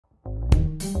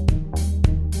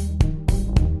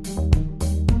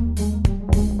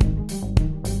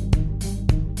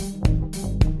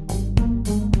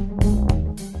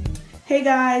Hey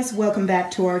guys, welcome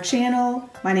back to our channel.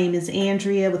 My name is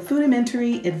Andrea with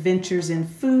Foodimentary Adventures in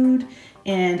Food,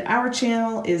 and our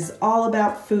channel is all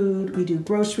about food. We do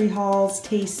grocery hauls,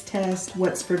 taste tests,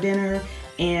 what's for dinner,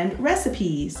 and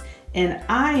recipes. And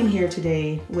I am here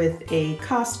today with a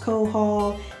Costco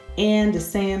haul and a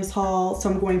Sam's haul. So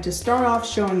I'm going to start off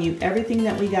showing you everything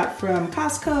that we got from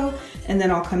Costco, and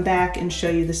then I'll come back and show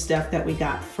you the stuff that we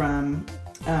got from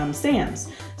Sam's.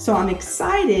 So I'm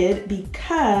excited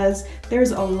because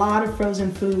there's a lot of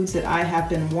frozen foods that I have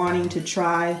been wanting to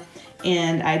try,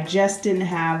 and I just didn't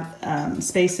have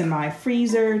space in my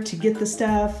freezer to get the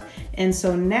stuff. And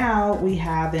so now we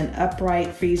have an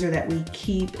upright freezer that we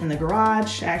keep in the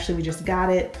garage. Actually, we just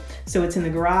got it, so it's in the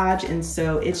garage, and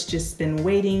so it's just been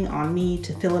waiting on me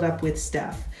to fill it up with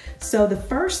stuff. So the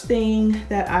first thing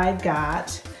that I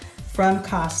got from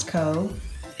Costco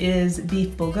is beef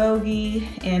bulgogi,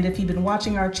 and if you've been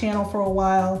watching our channel for a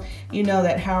while, you know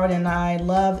that Howard and I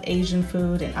love Asian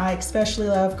food, and I especially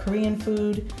love Korean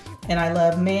food, and I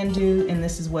love mandu, and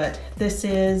this is what this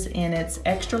is, and it's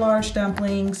extra large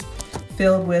dumplings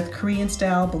filled with Korean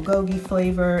style bulgogi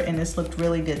flavor, and this looked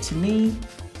really good to me,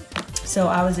 so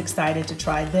I was excited to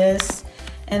try this.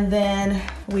 And then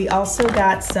we also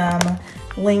got some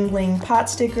Ling Ling pot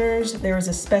stickers. There was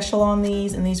a special on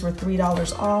these, and these were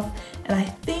 $3 off, and I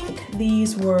think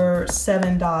these were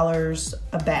 $7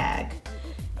 a bag.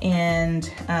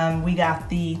 And we got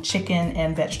the chicken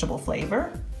and vegetable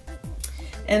flavor.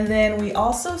 And then we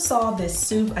also saw this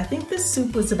soup. I think this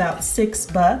soup was about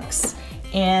 $6,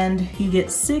 and you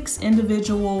get 6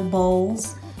 individual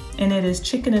bowls, and it is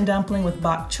chicken and dumpling with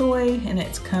bok choy, and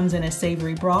it comes in a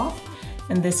savory broth,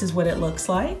 and this is what it looks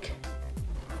like.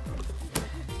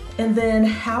 And then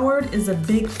Howard is a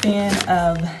big fan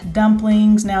of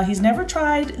dumplings. Now, he's never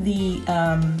tried the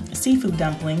seafood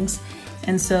dumplings,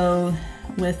 and so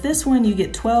with this one you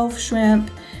get 12 shrimp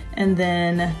and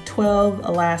then 12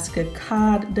 Alaska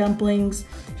cod dumplings.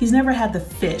 He's never had the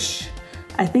fish.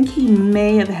 I think he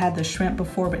may have had the shrimp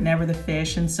before, but never the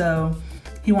fish, and so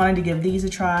he wanted to give these a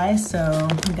try, so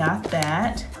we got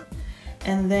that.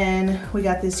 And then we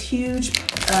got this huge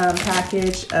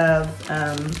package of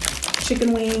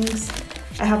chicken wings.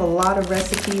 I have a lot of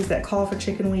recipes that call for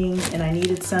chicken wings, and I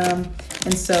needed some.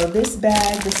 And so this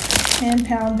bag, this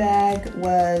 10-pound bag,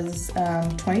 was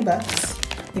 20 bucks.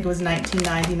 I think it was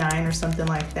 $19.99 or something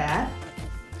like that.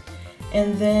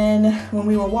 And then when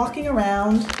we were walking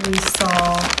around, we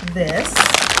saw this.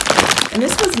 And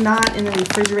this was not in the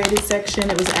refrigerated section,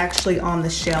 it was actually on the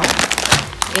shelf.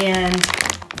 And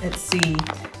let's see,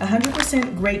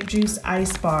 100% grape juice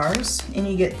ice bars, and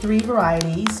you get 3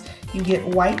 varieties. You get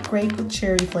white grape with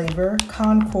cherry flavor,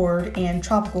 Concord, and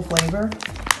tropical flavor,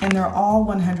 and they're all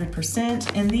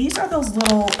 100%. And these are those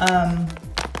little,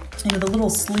 the little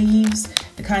sleeves,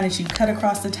 the kind that you cut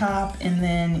across the top, and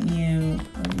then you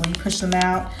push them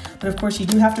out. But of course, you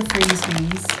do have to freeze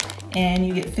these, and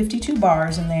you get 52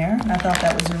 bars in there. And I thought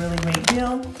that was a really great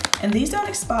deal. And these don't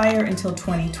expire until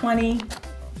 2020.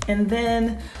 And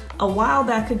then a while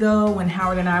back ago, when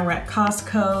Howard and I were at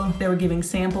Costco, they were giving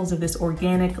samples of this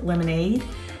organic lemonade.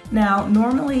 Now,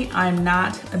 normally I'm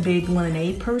not a big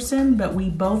lemonade person, but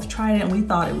we both tried it and we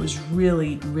thought it was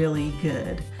really, really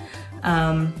good.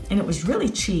 And it was really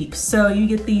cheap. So you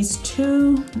get these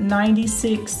 2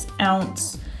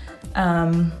 96-ounce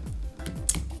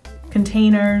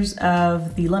containers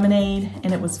of the lemonade,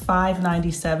 and it was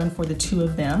 $5.97 for the 2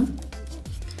 of them.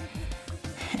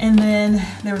 And then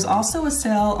there was also a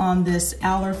sale on this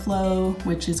Flow,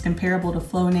 which is comparable to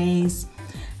Flonase.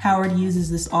 Howard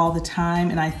uses this all the time,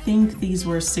 and I think these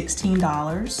were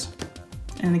 $16.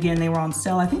 And again, they were on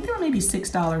sale. I think they were maybe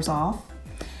 $6 off.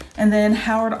 And then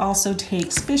Howard also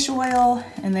takes fish oil,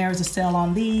 and there was a sale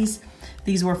on these.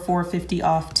 These were $4.50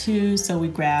 off too, so we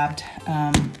grabbed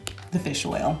the fish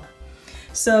oil.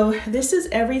 So this is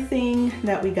everything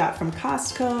that we got from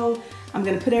Costco. I'm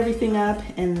gonna put everything up,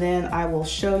 and then I will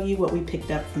show you what we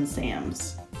picked up from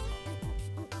Sam's.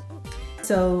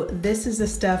 So this is the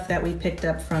stuff that we picked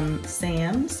up from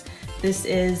Sam's. This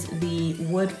is the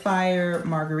wood fire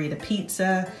margarita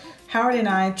pizza. Howard and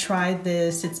I tried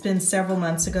this. It's been several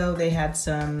months ago. They had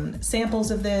some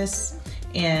samples of this,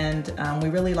 and we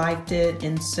really liked it.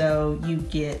 And so you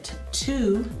get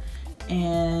 2.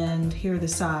 And here are the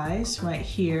size right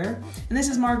here. And this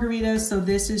is margarita, so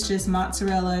this is just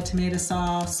mozzarella, tomato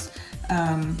sauce,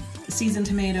 seasoned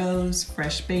tomatoes,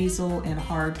 fresh basil, and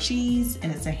hard cheese,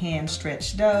 and it's a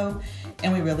hand-stretched dough,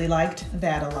 and we really liked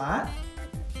that a lot.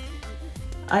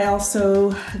 I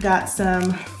also got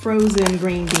some frozen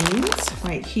green beans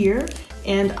right here,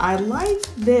 and I like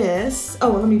this.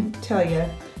 Oh, let me tell you.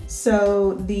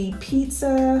 So the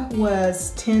pizza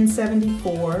was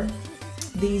 $10.74.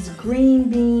 These green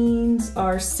beans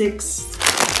are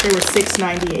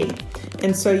 $6.98.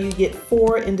 And so you get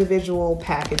 4 individual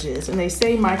packages. And they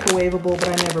say microwavable, but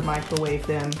I never microwave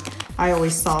them. I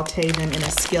always saute them in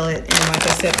a skillet. And like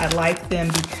I said, I like them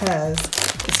because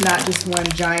it's not just one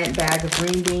giant bag of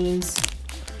green beans.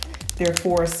 They're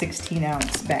 4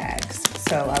 16-ounce bags.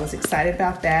 So I was excited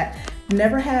about that.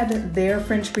 Never had their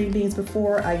French green beans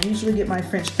before. I usually get my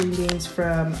French green beans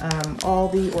from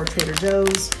Aldi or Trader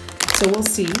Joe's. So we'll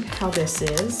see how this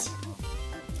is.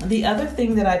 The other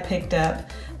thing that I picked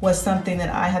up was something that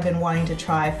I have been wanting to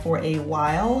try for a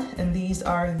while, and these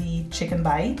are the chicken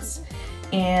bites.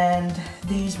 And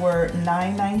these were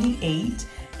 $9.98.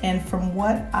 And from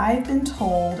what I've been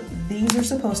told, these are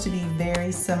supposed to be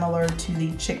very similar to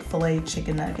the Chick-fil-A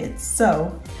chicken nuggets.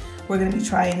 So we're gonna be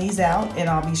trying these out, and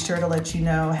I'll be sure to let you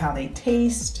know how they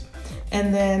taste.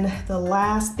 And then the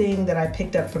last thing that I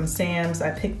picked up from Sam's, I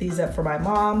picked these up for my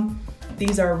mom.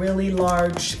 These are really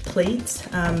large plates.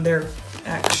 They're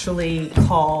actually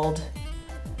called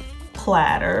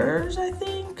platters, I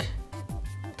think.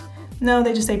 No,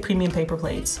 they just say premium paper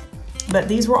plates. But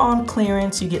these were on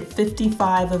clearance. You get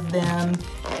 55 of them,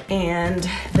 and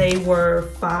they were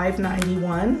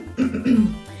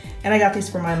 $5.91. And I got these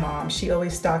for my mom. She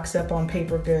always stocks up on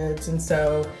paper goods, and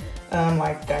so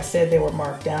like I said, they were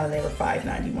marked down and they were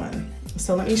 $5.91.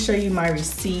 So let me show you my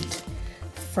receipt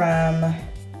from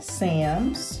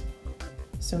Sam's.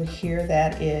 So here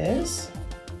that is.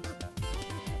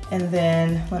 And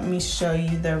then let me show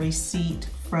you the receipt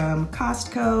from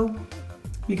Costco,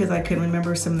 because I couldn't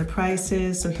remember some of the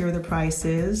prices. So here are the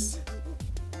prices.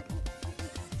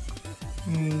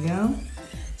 There you go.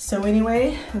 So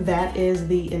anyway, that is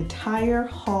the entire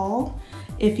haul.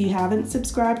 If you haven't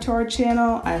subscribed to our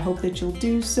channel, I hope that you'll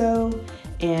do so,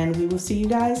 and we will see you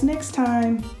guys next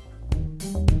time.